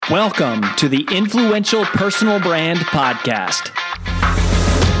Welcome to the Influential Personal Brand Podcast.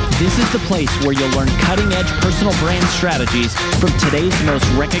 This is the place where you'll learn cutting-edge personal brand strategies from today's most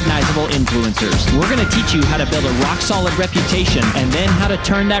recognizable influencers. We're going to teach you how to build a rock-solid reputation and then how to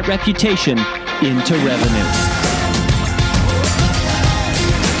turn that reputation into revenue.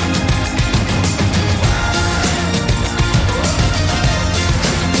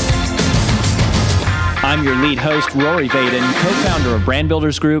 I'm your lead host, Rory Vaden, co-founder of Brand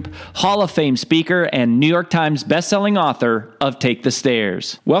Builders Group, Hall of Fame speaker, and New York Times bestselling author of Take the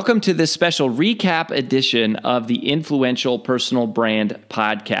Stairs. Welcome to this special recap edition of the Influential Personal Brand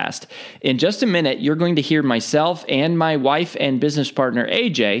Podcast. In just a minute, you're going to hear myself and my wife and business partner,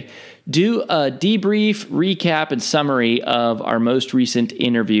 AJ, do a debrief, recap, and summary of our most recent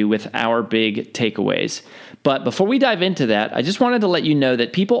interview with our big takeaways. But before we dive into that, I just wanted to let you know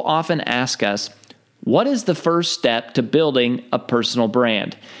that people often ask us, what is the first step to building a personal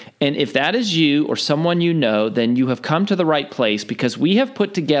brand? And if that is you or someone you know, then you have come to the right place because we have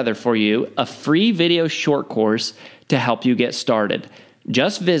put together for you a free video short course to help you get started.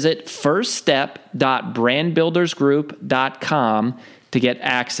 Just visit firststep.brandbuildersgroup.com to get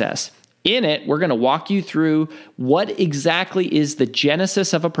access. In it, we're going to walk you through what exactly is the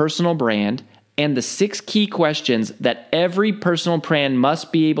genesis of a personal brand and the 6 key questions that every personal brand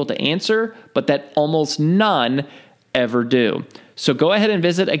must be able to answer, but that almost none ever do. So go ahead and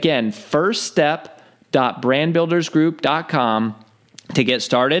visit, again, firststep.brandbuildersgroup.com to get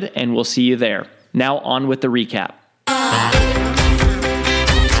started, and we'll see you there. Now on with the recap.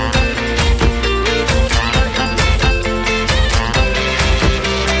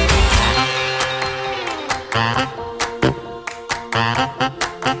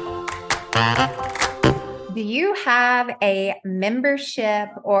 Do you have a membership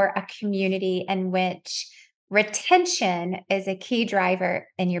or a community in which retention is a key driver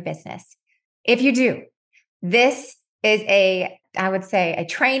in your business? If you do, this is I would say a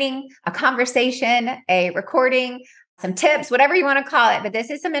training, a conversation, a recording, some tips, whatever you want to call it. But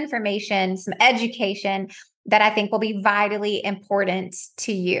this is some information, some education that I think will be vitally important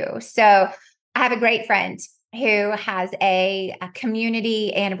to you. So I have a great friend who has a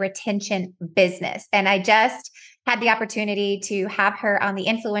community and retention business. And I just had the opportunity to have her on the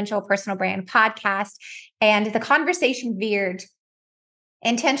Influential Personal Brand Podcast. And the conversation veered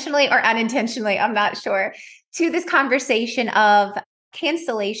intentionally or unintentionally, I'm not sure, to this conversation of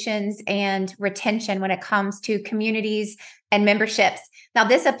cancellations and retention when it comes to communities and memberships. Now,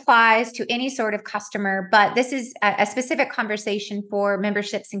 this applies to any sort of customer, but this is a specific conversation for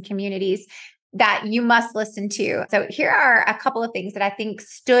memberships and communities that you must listen to. So here are a couple of things that I think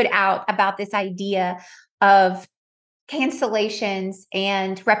stood out about this idea of cancellations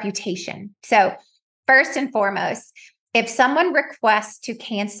and reputation. So first and foremost, if someone requests to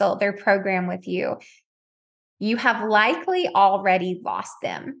cancel their program with you, you have likely already lost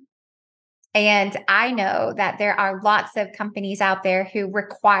them. And I know that there are lots of companies out there who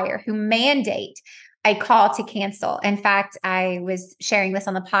mandate a call to cancel. In fact, I was sharing this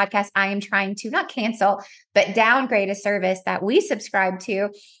on the podcast. I am trying to not cancel, but downgrade a service that we subscribe to.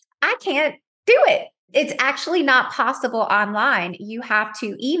 I can't do it. It's actually not possible online. You have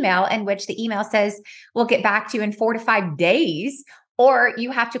to email, in which the email says, we'll get back to you in 4 to 5 days, or you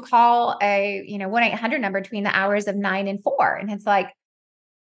have to call a 1-800 number between the hours of 9 and 4. And it's like,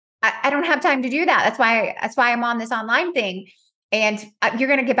 I don't have time to do that. That's why I'm on this online thing. And you're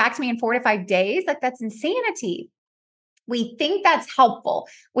going to get back to me in 4 to 5 days? Like, that's insanity. We think that's helpful.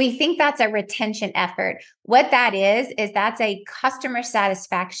 We think that's a retention effort. What that is that's a customer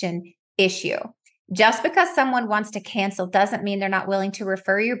satisfaction issue. Just because someone wants to cancel doesn't mean they're not willing to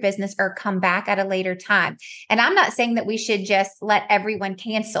refer your business or come back at a later time. And I'm not saying that we should just let everyone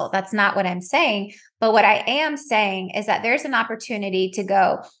cancel. That's not what I'm saying. But what I am saying is that there's an opportunity to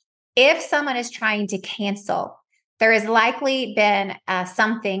go, if someone is trying to cancel, there has likely been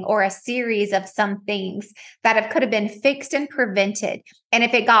something or a series of some things that could have been fixed and prevented. And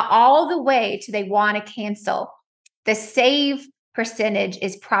if it got all the way to they want to cancel, the save percentage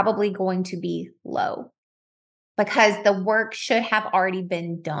is probably going to be low because the work should have already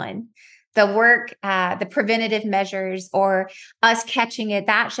been done. The work, the preventative measures or us catching it,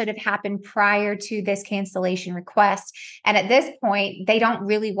 that should have happened prior to this cancellation request. And at this point, they don't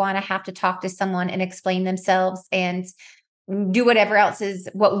really want to have to talk to someone and explain themselves and do whatever else is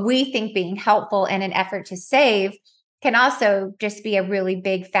what we think being helpful in an effort to save can also just be a really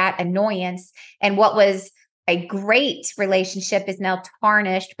big fat annoyance. And what was a great relationship is now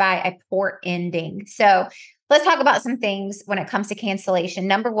tarnished by a poor ending. So let's talk about some things when it comes to cancellation.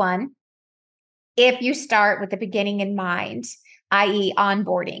 Number one, if you start with the beginning in mind, i.e.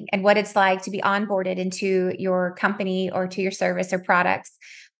 onboarding, and what it's like to be onboarded into your company or to your service or products.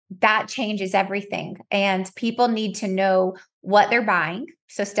 That changes everything. And people need to know what they're buying.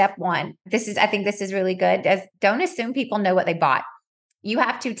 So step one, I think this is really good. Don't assume people know what they bought. You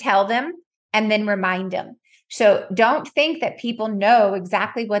have to tell them and then remind them. So don't think that people know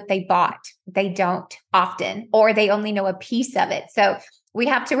exactly what they bought. They don't often, or they only know a piece of it. So we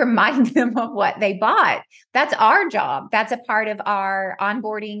have to remind them of what they bought. That's our job. That's a part of our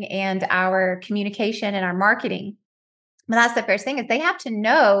onboarding and our communication and our marketing. But that's the first thing, is they have to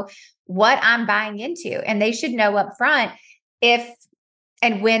know what I'm buying into, and they should know up front if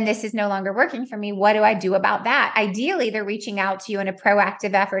and when this is no longer working for me, what do I do about that? Ideally, they're reaching out to you in a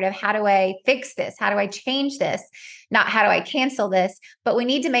proactive effort of, how do I fix this? How do I change this? Not how do I cancel this? But we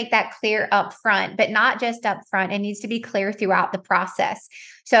need to make that clear up front, but not just up front. It needs to be clear throughout the process.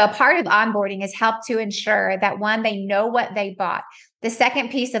 So a part of onboarding is help to ensure that, one, they know what they bought. The second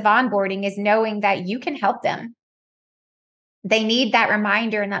piece of onboarding is knowing that you can help them. They need that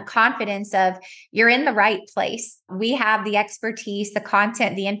reminder and that confidence of, you're in the right place. We have the expertise, the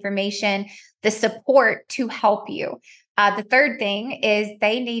content, the information, the support to help you. The third thing is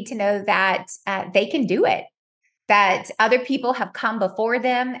they need to know that they can do it, that other people have come before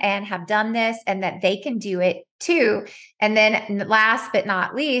them and have done this, and that they can do it too. And then last but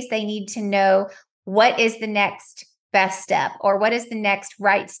not least, they need to know, what is the next best step, or what is the next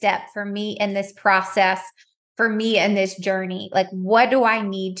right step for me in this process, for me in this journey? Like, what do I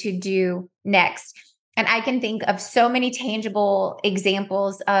need to do next? And I can think of so many tangible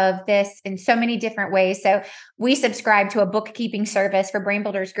examples of this in so many different ways. So we subscribe to a bookkeeping service for Brand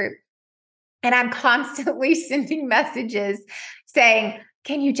Builders Group. And I'm constantly sending messages saying,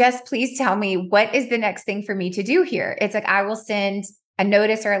 can you just please tell me what is the next thing for me to do here? It's like, I will send a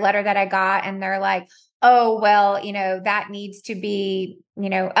notice or a letter that I got, and they're like, oh, well, that needs to be,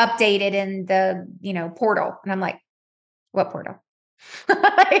 updated in the, portal. And I'm like, what portal?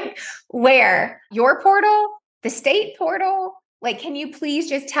 Like, where? Your portal? The state portal? Like, can you please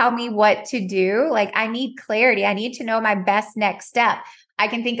just tell me what to do? Like, I need clarity. I need to know my best next step. I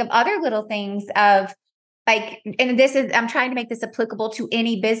can think of other little things of like, and I'm trying to make this applicable to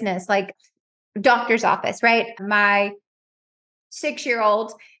any business, like doctor's office, right? My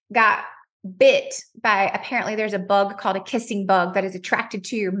 6-year-old got bit by, apparently there's a bug called a kissing bug that is attracted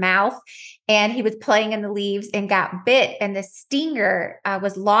to your mouth. And he was playing in the leaves and got bit, and the stinger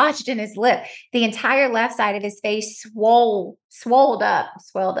was lodged in his lip. The entire left side of his face swelled up.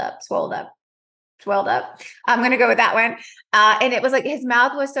 I'm going to go with that one. And it was like, his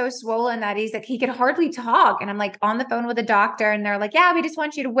mouth was so swollen that he's like, he could hardly talk. And I'm like on the phone with the doctor, and they're like, yeah, we just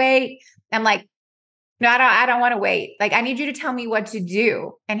want you to wait. I'm like, no, I don't want to wait. Like, I need you to tell me what to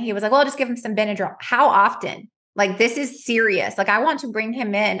do. And he was like, well, just give him some Benadryl. How often? Like, this is serious. Like, I want to bring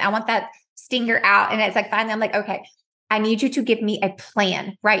him in. I want that stinger out. And it's like, finally, I'm like, okay, I need you to give me a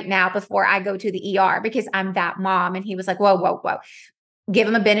plan right now before I go to the ER, because I'm that mom. And he was like, whoa. Give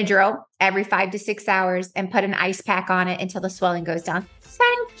him a Benadryl every 5 to 6 hours and put an ice pack on it until the swelling goes down.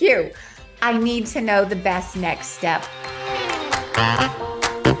 Thank you. I need to know the best next step.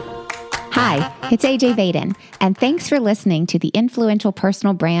 Hi, it's AJ Vaden, and thanks for listening to the Influential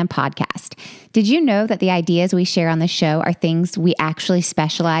Personal Brand Podcast. Did you know that the ideas we share on the show are things we actually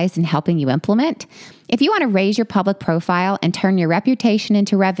specialize in helping you implement? If you want to raise your public profile and turn your reputation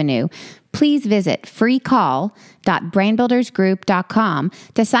into revenue, please visit freecall.brandbuildersgroup.com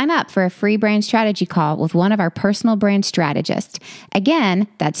to sign up for a free brand strategy call with one of our personal brand strategists. Again,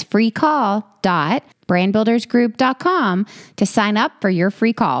 that's freecall.brandbuildersgroup.com to sign up for your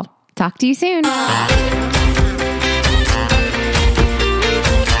free call. Talk to you soon.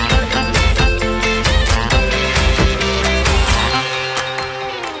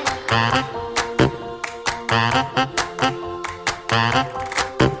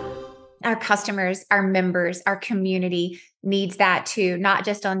 Our customers, our members, our community needs that too, not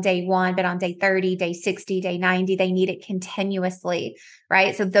just on day 1, but on day 30, day 60, day 90. They need it continuously,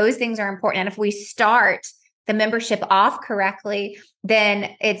 right? So those things are important. And if we start the membership off correctly,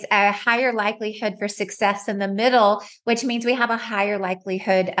 then it's a higher likelihood for success in the middle, which means we have a higher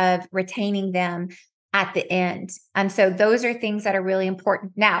likelihood of retaining them at the end. And so those are things that are really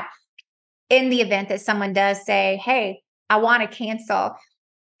important. Now, in the event that someone does say, hey, I want to cancel,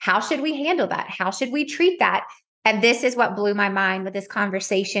 how should we handle that? How should we treat that? And this is what blew my mind with this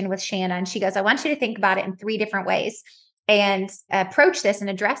conversation with Shanna. And she goes, I want you to think about it in 3 different ways and approach this and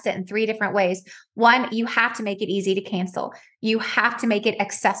address it in 3 different ways. 1, you have to make it easy to cancel. You have to make it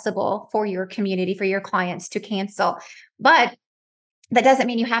accessible for your community, for your clients to cancel. But that doesn't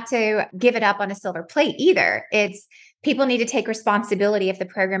mean you have to give it up on a silver plate either. It's people need to take responsibility if the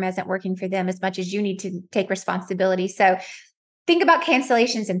program isn't working for them as much as you need to take responsibility. So think about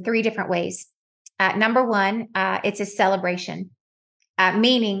cancellations in 3 different ways. Number one, it's a celebration.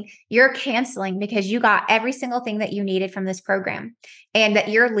 Meaning you're canceling because you got every single thing that you needed from this program, and that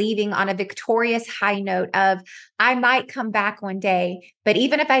you're leaving on a victorious high note of, I might come back one day, but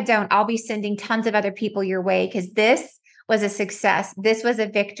even if I don't, I'll be sending tons of other people your way because this was a success. This was a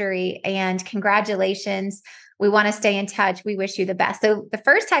victory, and congratulations. We want to stay in touch. We wish you the best. So the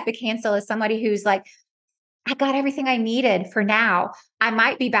first type of cancel is somebody who's like, I got everything I needed for now. I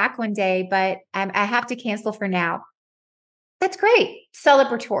might be back one day, but I have to cancel for now. That's great.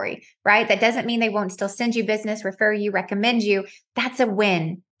 Celebratory, right? That doesn't mean they won't still send you business, refer you, recommend you. That's a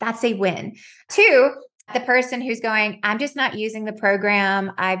win. That's a win. 2, the person who's going, I'm just not using the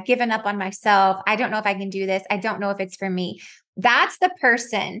program. I've given up on myself. I don't know if I can do this. I don't know if it's for me. That's the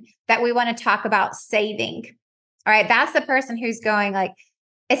person that we want to talk about saving. All right. That's the person who's going like,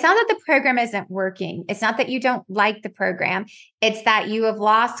 it's not that the program isn't working. It's not that you don't like the program. It's that you have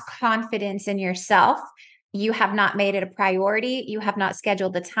lost confidence in yourself. You have not made it a priority. You have not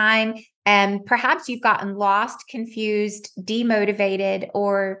scheduled the time. And perhaps you've gotten lost, confused, demotivated,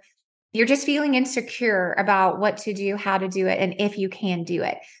 or you're just feeling insecure about what to do, how to do it, and if you can do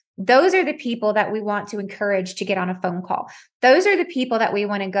it. Those are the people that we want to encourage to get on a phone call. Those are the people that we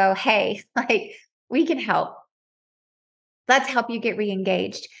want to go, hey, like we can help. Let's help you get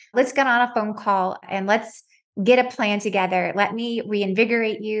re-engaged. Let's get on a phone call and let's get a plan together. Let me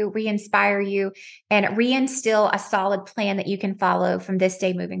reinvigorate you, re-inspire you, and reinstill a solid plan that you can follow from this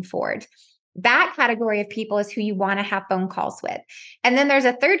day moving forward. That category of people is who you want to have phone calls with. And then there's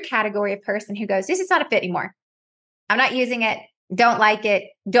a third category of person who goes, this is not a fit anymore. I'm not using it. Don't like it.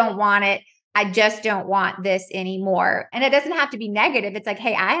 Don't want it. I just don't want this anymore. And it doesn't have to be negative. It's like,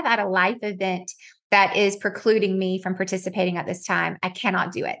 hey, I have had a life event that is precluding me from participating at this time. I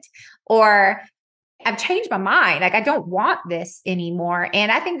cannot do it. Or I've changed my mind. Like, I don't want this anymore.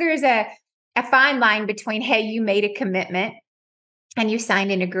 And I think there's a fine line between, hey, you made a commitment and you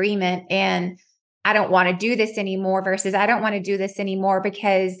signed an agreement and I don't want to do this anymore versus I don't want to do this anymore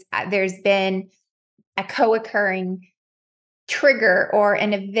because there's been a co-occurring trigger or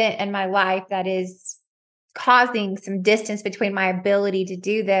an event in my life that is causing some distance between my ability to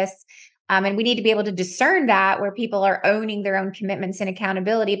do this. And we need to be able to discern that where people are owning their own commitments and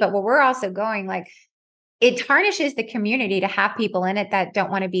accountability. But where we're also going, like, it tarnishes the community to have people in it that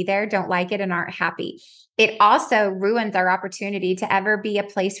don't want to be there, don't like it, and aren't happy. It also ruins our opportunity to ever be a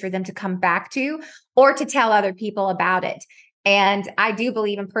place for them to come back to or to tell other people about it. And I do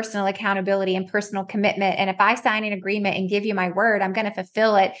believe in personal accountability and personal commitment. And if I sign an agreement and give you my word, I'm going to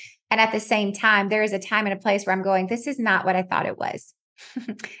fulfill it. And at the same time, there is a time and a place where I'm going, this is not what I thought it was.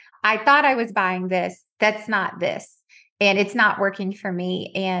 I thought I was buying this. That's not this. And it's not working for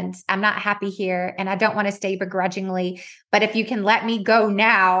me. And I'm not happy here. And I don't want to stay begrudgingly. But if you can let me go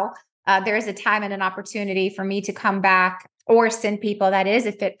now, there is a time and an opportunity for me to come back or send people that is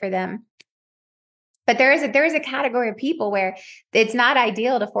a fit for them. But there is a category of people where it's not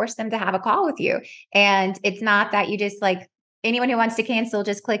ideal to force them to have a call with you. And it's not that you just like, anyone who wants to cancel,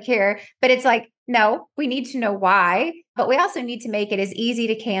 just click here. But it's like, no, we need to know why. But we also need to make it as easy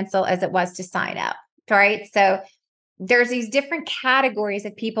to cancel as it was to sign up. Right. So there's these different categories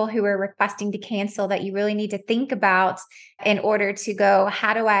of people who are requesting to cancel that you really need to think about in order to go,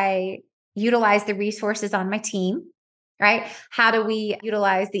 how do I utilize the resources on my team? Right? How do we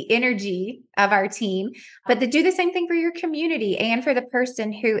utilize the energy of our team? But to do the same thing for your community and for the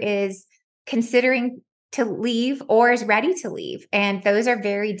person who is considering to leave or is ready to leave. And those are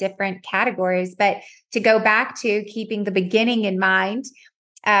very different categories. But to go back to keeping the beginning in mind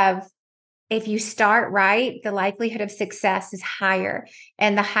of, if you start right, the likelihood of success is higher.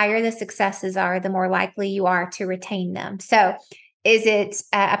 And the higher the successes are, the more likely you are to retain them. So is it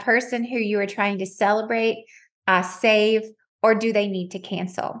a person who you are trying to celebrate, save, or do they need to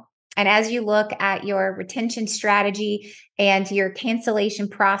cancel? And as you look at your retention strategy and your cancellation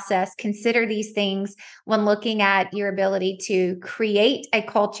process, consider these things when looking at your ability to create a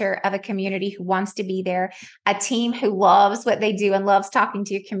culture of a community who wants to be there, a team who loves what they do and loves talking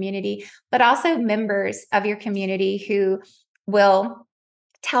to your community, but also members of your community who will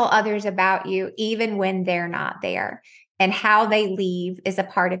tell others about you even when they're not there. And how they leave is a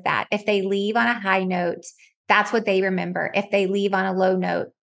part of that. If they leave on a high note, that's what they remember. If they leave on a low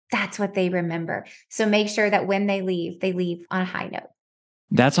note, that's what they remember. So make sure that when they leave on a high note.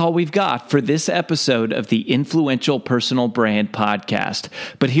 That's all we've got for this episode of the Influential Personal Brand Podcast.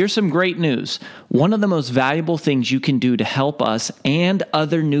 But here's some great news. One of the most valuable things you can do to help us and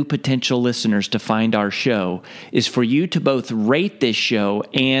other new potential listeners to find our show is for you to both rate this show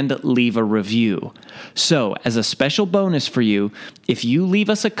and leave a review. So, as a special bonus for you, if you leave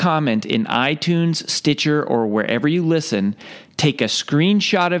us a comment in iTunes, Stitcher, or wherever you listen, take a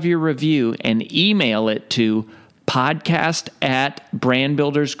screenshot of your review and email it to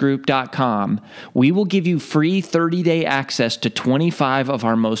podcast@brandbuildersgroup.com. We will give you free 30-day access to 25 of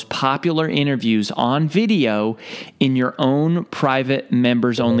our most popular interviews on video in your own private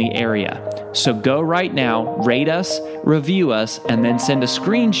members-only area. So go right now, rate us, review us, and then send a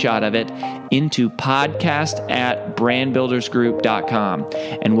screenshot of it into podcast@brandbuildersgroup.com.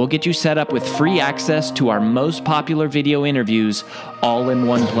 And we'll get you set up with free access to our most popular video interviews all in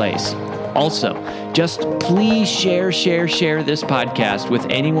one place. Also, just please share this podcast with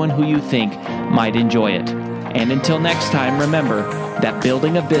anyone who you think might enjoy it. And until next time, remember that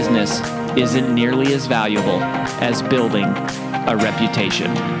building a business isn't nearly as valuable as building a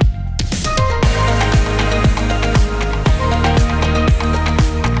reputation.